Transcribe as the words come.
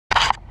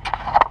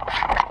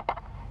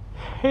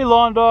Hey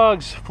lawn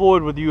dogs,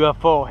 Floyd with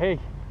UFO. Hey,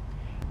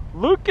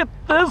 look at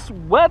this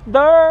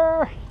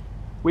weather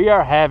we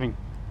are having.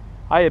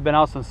 I have been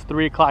out since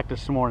 3 o'clock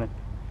this morning.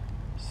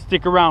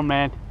 Stick around,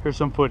 man. Here's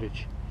some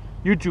footage.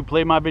 YouTube,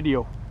 play my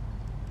video.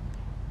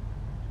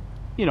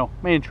 You know,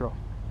 my intro.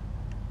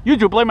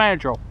 YouTube, play my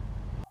intro.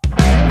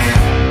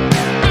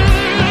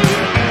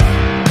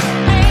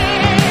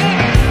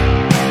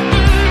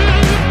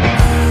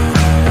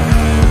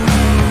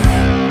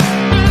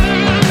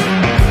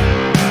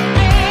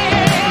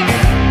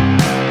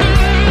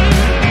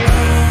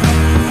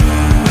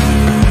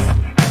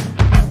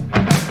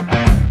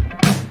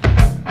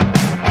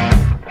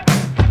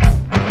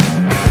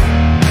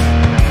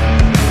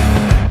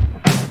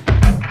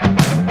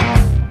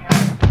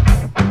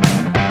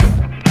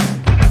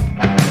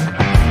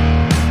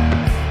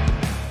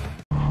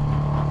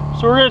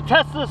 So we're going to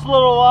test this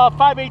little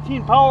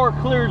 518 power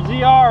clear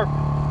ZR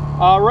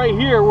right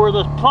here where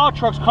the plow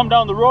trucks come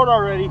down the road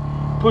already,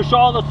 push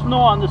all the snow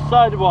on the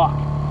sidewalk.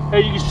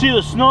 As you can see,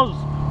 the snow's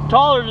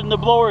taller than the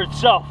blower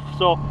itself.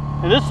 So,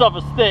 and this stuff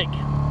is thick.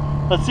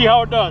 Let's see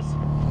how it does.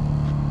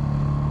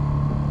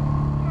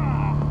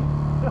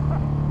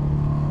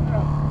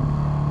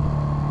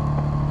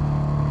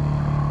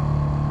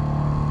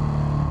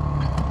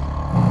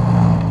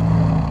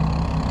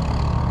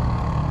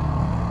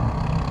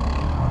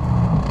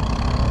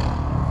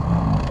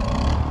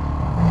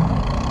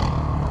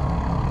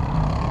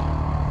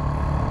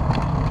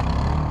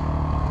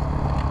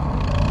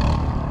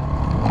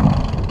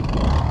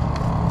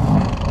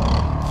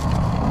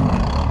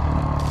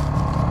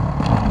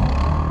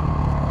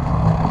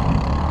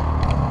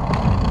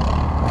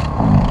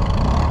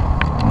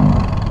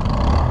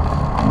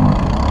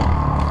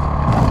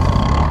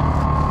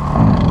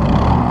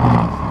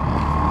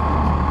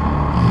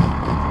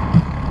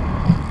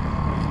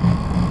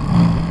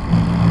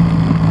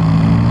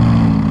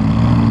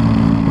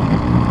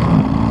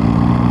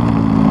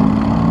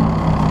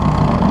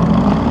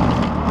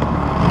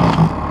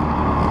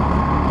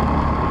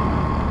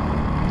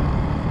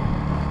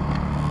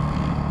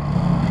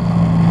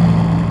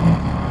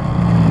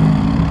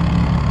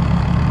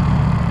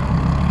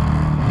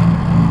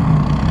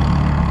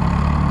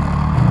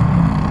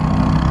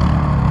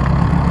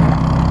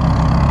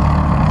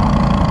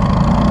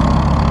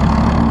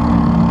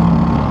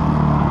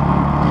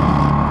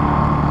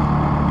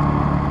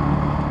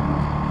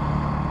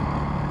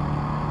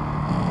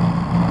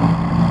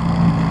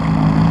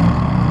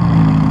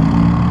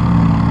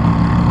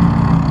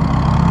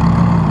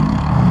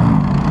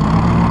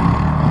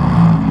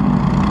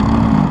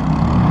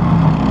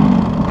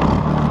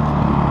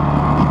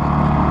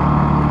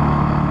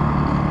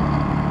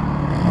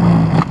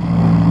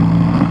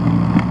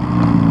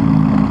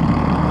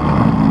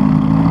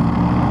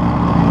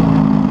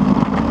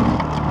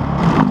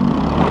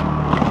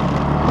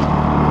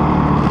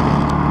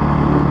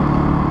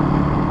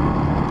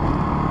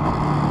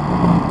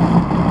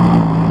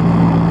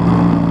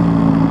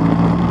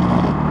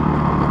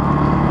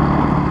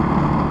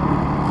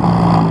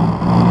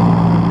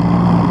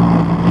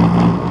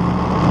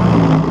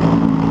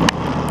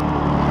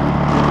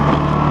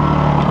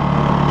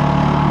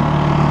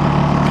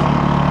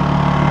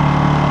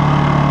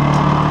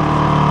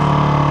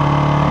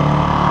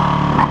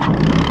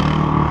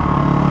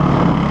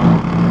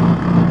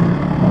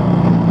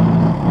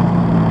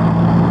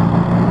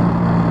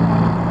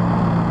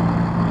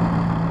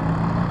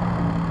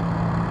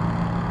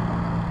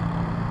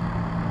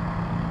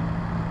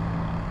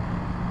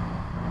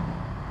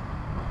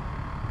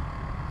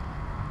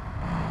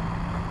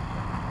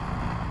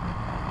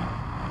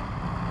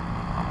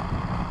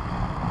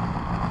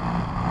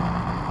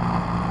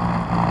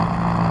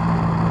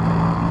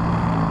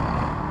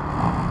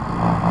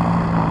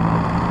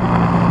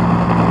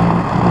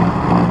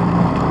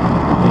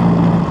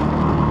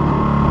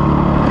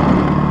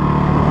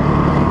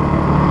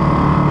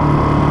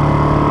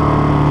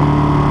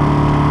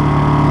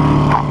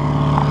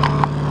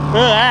 Look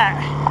at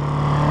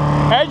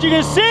that. As you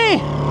can see,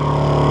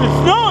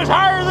 the snow is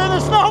higher than the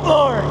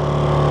snowblower.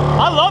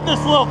 I love this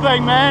little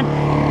thing, man.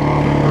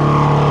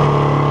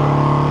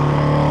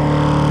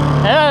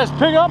 And I just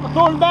pick it up and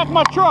throw it in the back of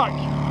my truck.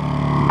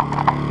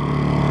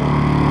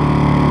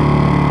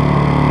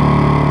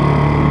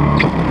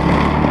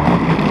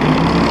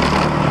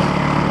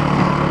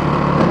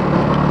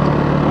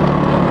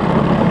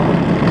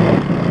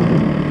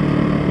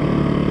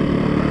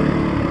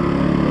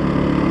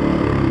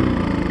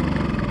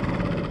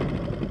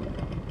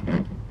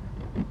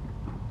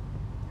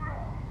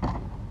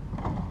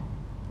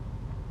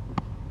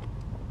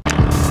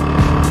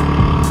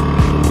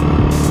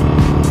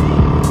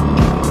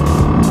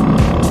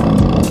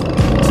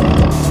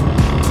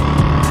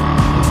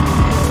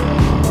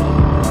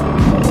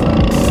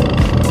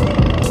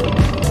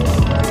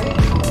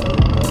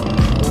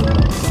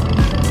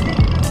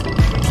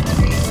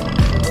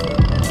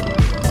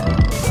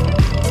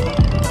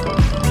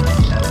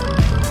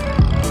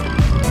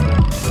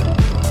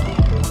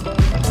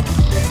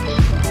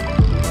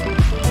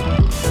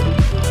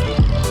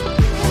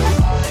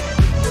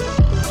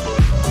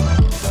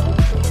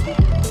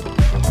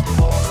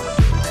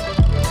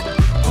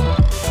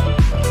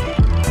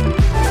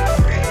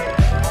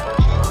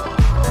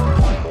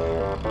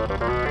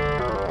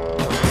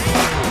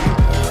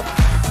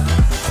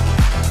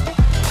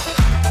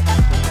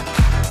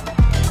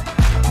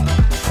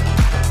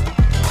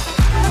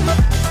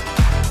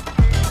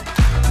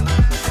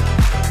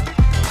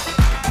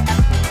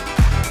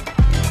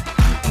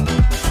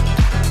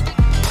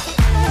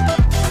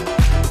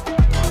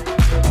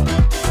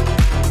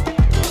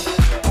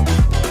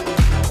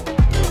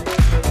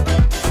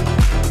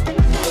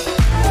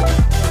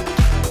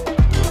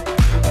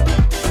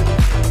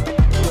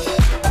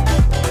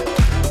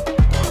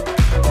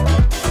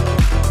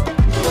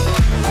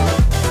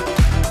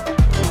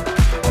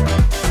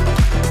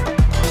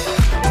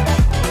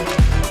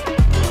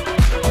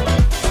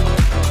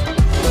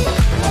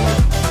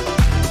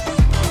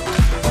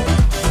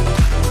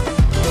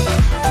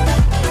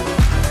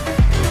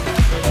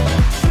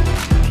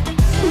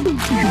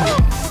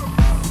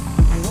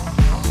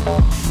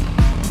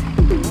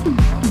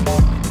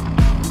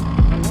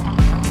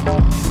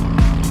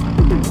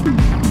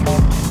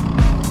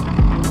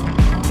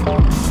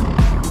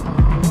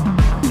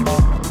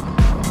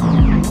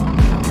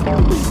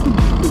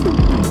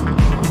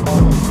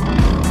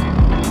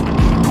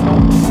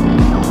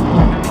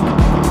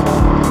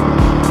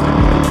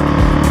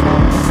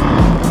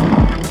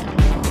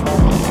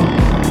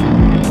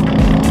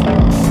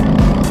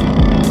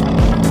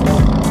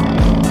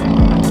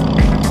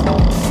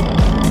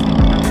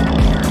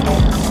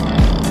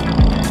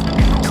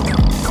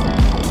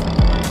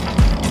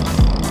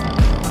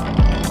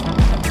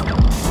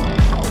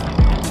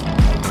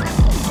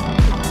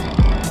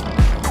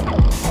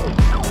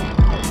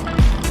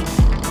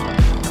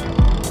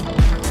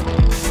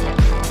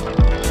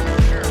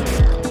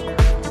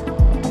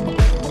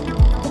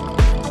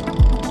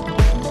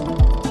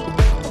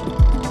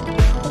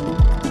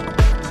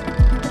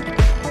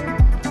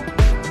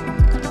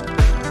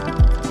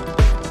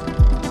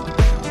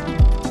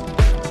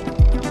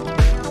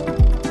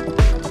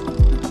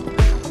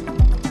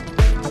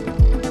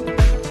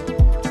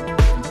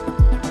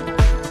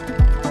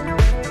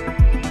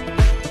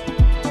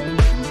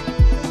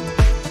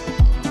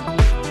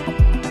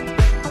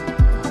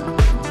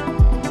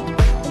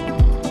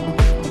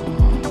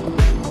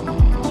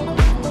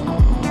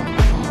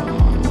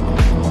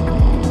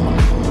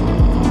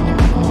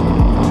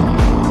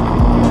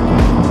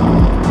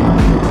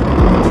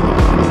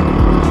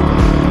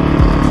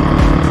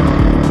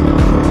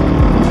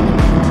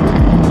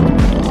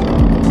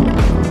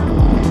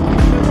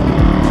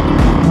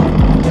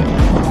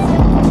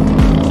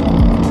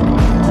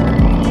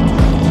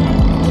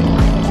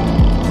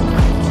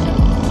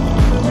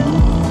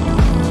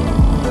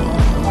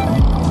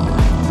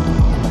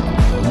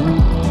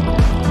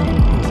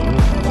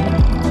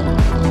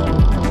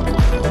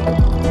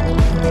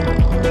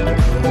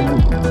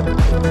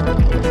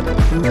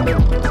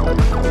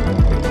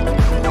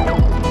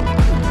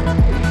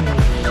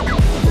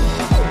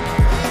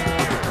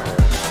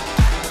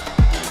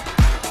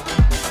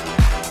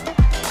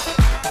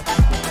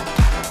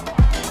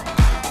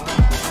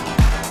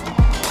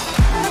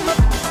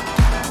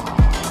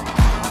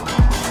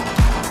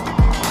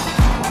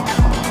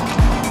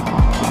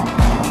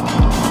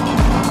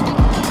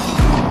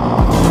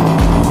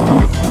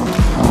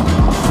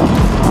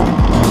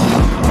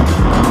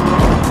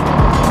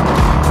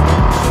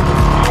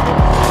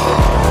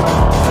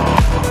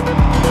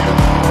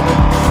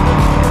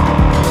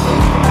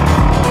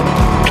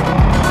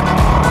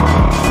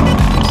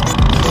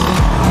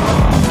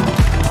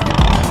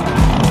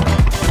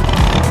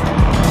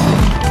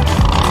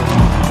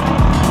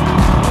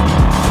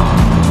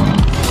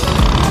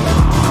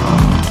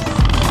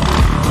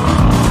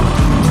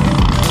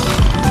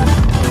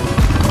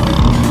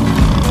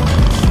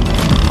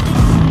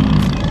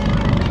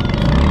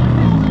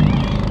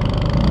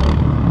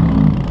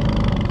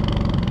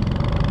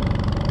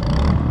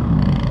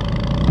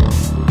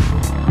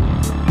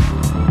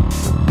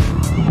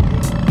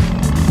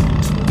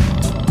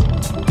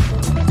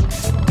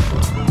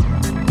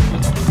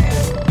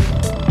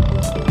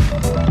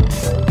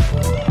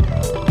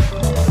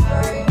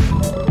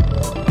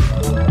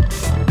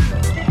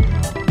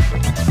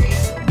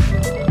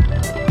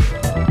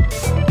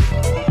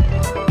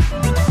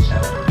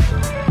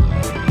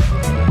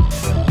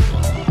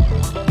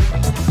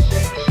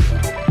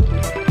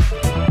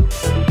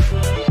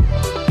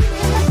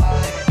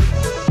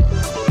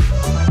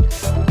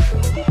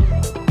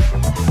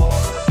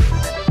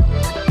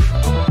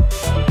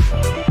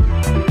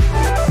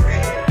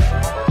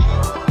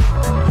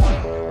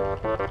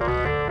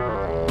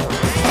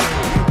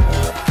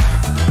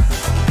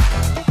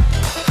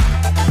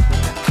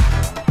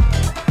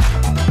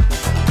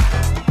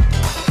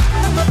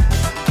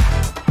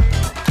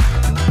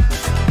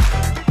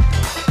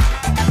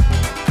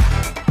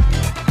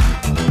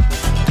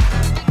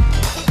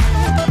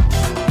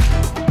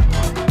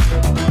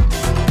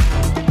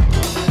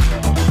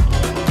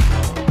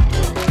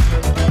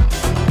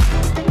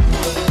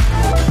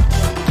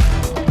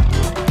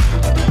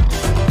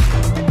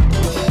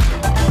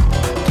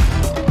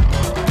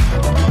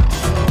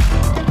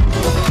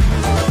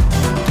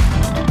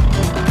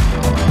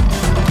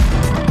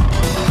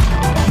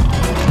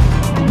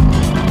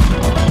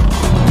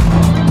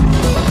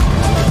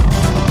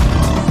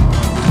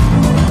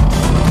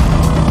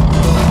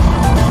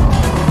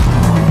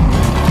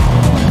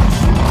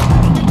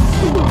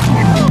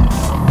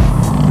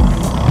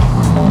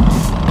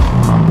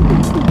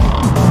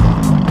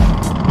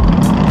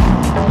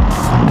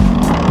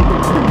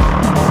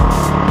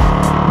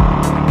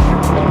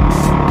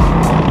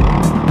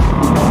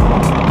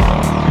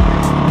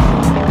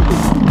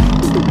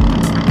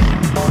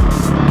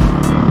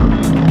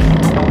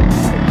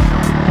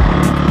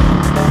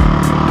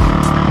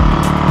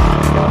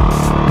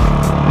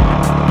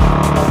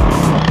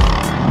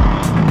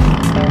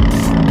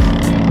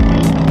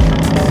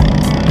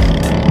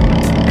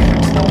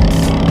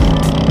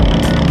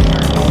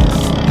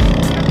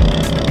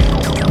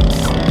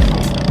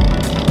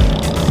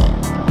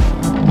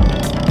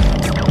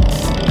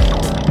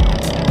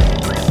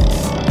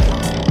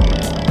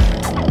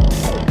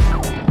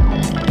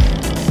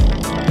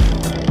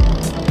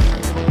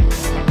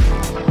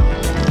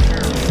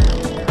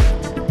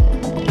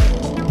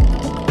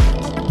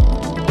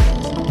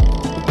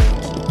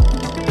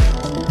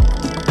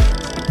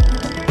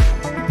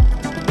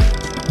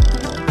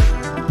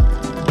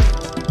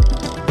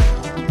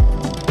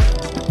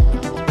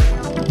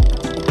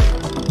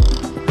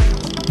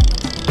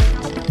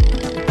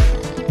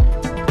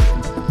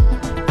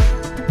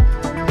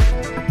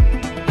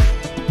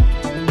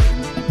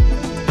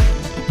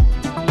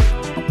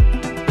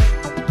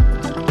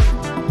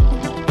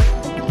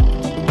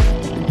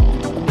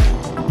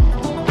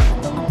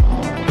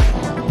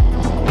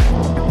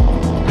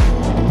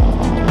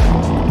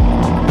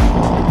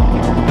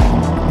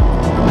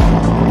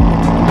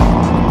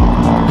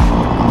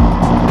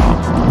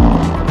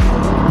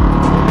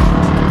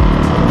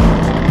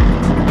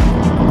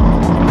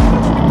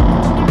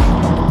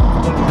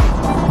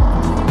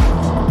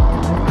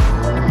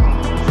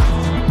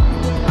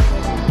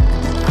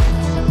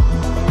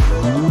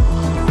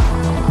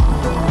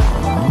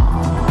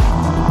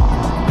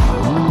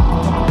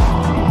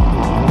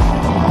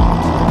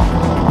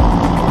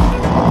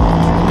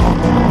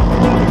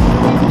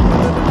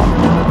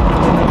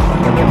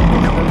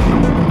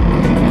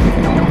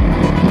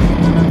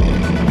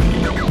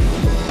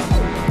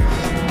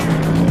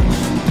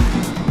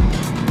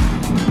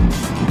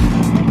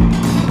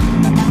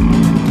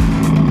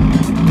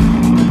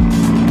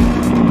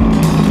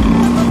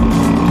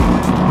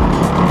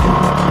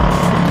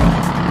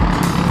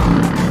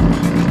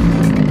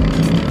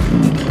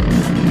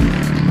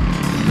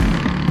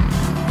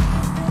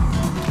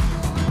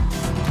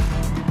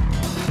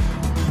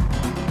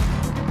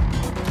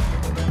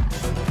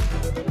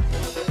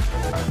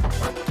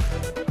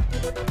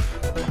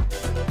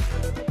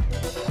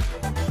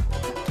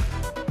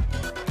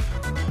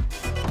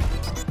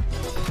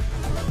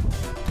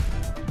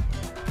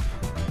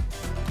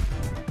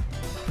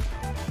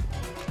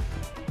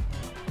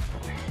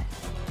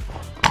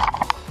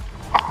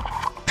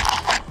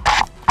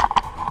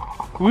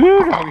 Woo,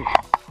 doggy.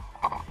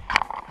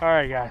 All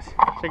right, guys,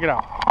 check it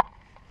out.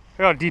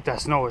 Look how deep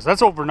that snow is.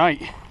 That's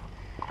overnight.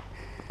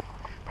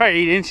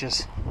 Probably 8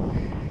 inches.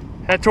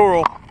 That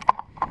Toro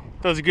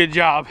does a good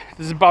job.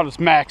 This is about its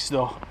max,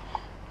 though.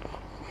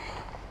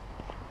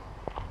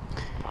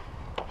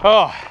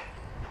 Oh.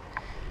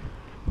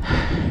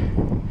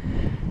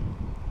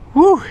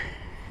 Woo.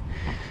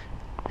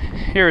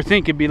 You ever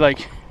think it'd be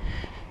like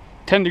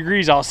 10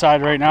 degrees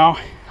outside right now?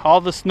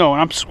 All the snow,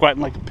 and I'm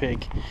sweating like a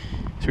pig.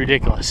 It's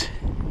ridiculous.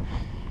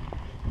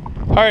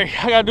 All right,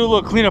 I gotta do a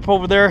little cleanup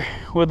over there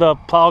with a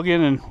plow again,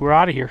 and we're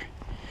out of here.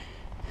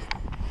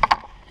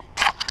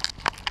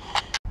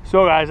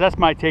 So guys, that's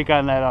my take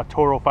on that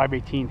Toro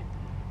 518,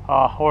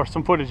 or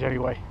some footage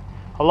anyway.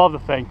 I love the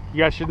thing. You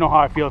guys should know how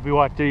I feel if you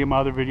watch any of my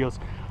other videos.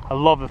 I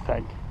love the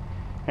thing,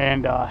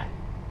 and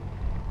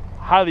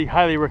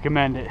highly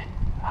recommend it.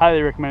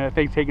 Highly recommend it. The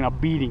thing's taking a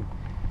beating.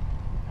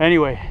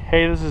 Anyway,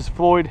 hey, this is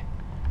Floyd.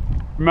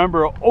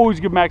 Remember,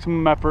 always give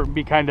maximum effort and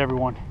be kind to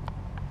everyone.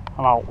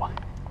 I'm out.